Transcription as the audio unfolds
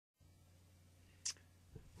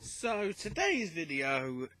So today's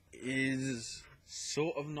video is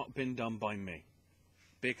sort of not been done by me,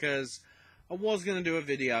 because I was going to do a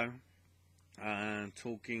video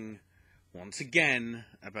talking once again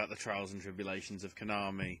about the trials and tribulations of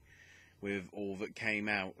Konami with all that came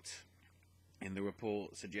out in the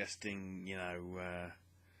report, suggesting,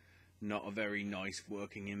 not a very nice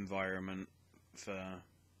working environment for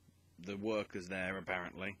the workers there,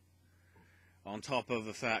 apparently. On top of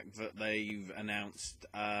the fact that they've announced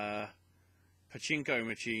pachinko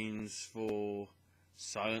machines for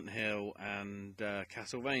Silent Hill and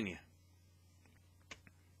Castlevania,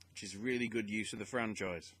 which is really good use of the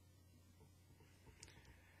franchise.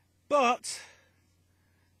 But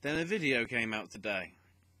then a video came out today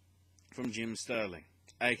from Jim Sterling,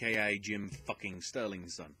 aka Jim fucking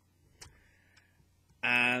Sterling's son.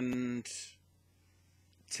 And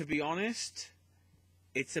to be honest,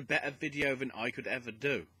 it's a better video than I could ever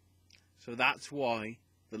do. So that's why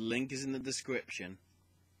the link is in the description.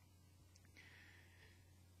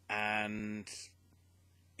 And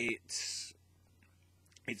it's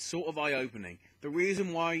sort of eye-opening. The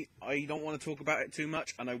reason why I don't want to talk about it too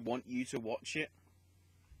much and I want you to watch it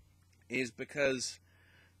is because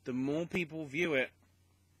the more people view it,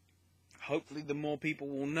 hopefully the more people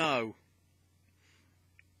will know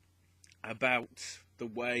about the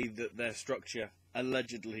way that their structure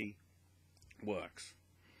allegedly works.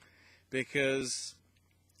 Because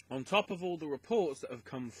on top of all the reports that have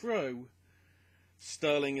come through,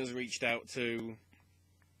 Sterling has reached out to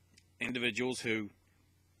individuals who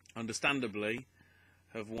understandably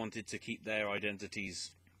have wanted to keep their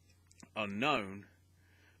identities unknown,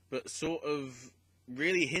 but sort of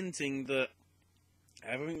really hinting that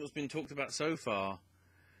everything that's been talked about so far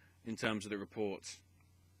in terms of the reports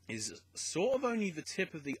is sort of only the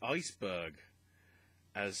tip of the iceberg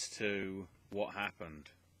as to what happened.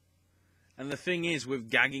 And the thing is, with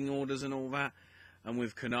gagging orders and all that, and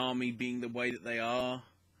with Konami being the way that they are,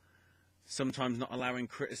 sometimes not allowing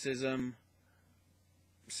criticism,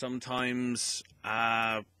 sometimes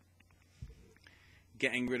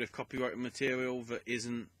getting rid of copyrighted material that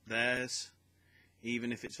isn't theirs,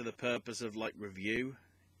 even if it's for the purpose of like review,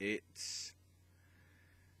 it's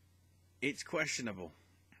questionable,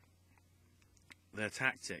 their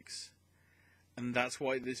tactics. And that's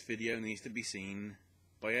why this video needs to be seen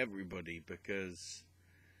by everybody, because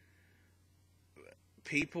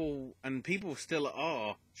people still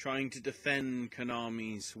are trying to defend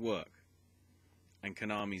Konami's work and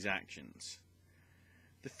Konami's actions.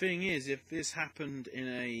 The thing is, if this happened in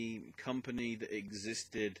a company that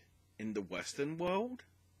existed in the Western world,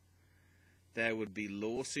 there would be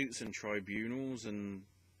lawsuits and tribunals, and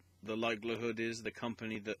the likelihood is the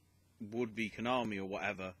company that would be Konami or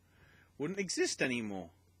whatever wouldn't exist anymore.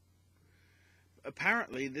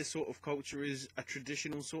 Apparently, this sort of culture is a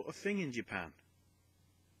traditional sort of thing in Japan.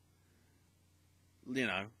 You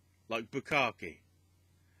know, like bukkake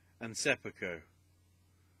and seppuku.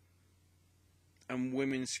 And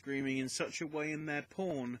women screaming in such a way in their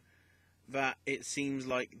porn that it seems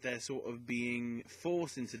like they're sort of being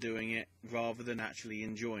forced into doing it rather than actually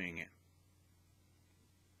enjoying it.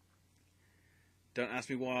 Don't ask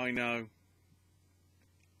me why I know.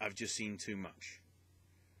 I've just seen too much.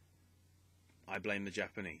 I blame the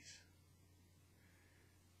Japanese.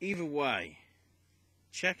 Either way,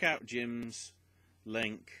 check out Jim's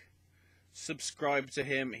link. Subscribe to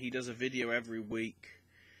him. He does a video every week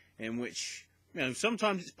in which,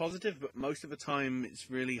 sometimes it's positive, but most of the time it's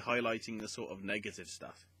really highlighting the sort of negative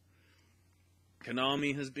stuff.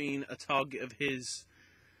 Konami has been a target of his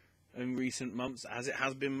in recent months, as it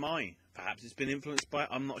has been mine. Perhaps it's been influenced by it,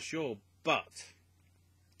 I'm not sure, but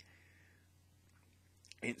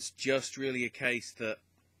it's just really a case that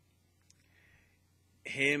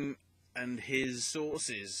him and his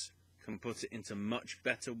sources can put it into much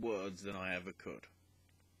better words than I ever could.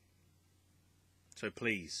 So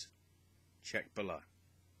please, check below.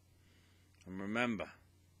 And remember,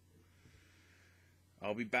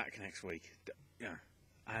 I'll be back next week.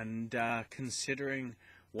 And considering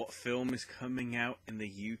what film is coming out in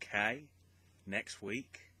the UK next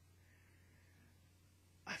week,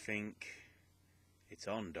 I think it's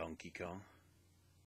on Donkey Kong.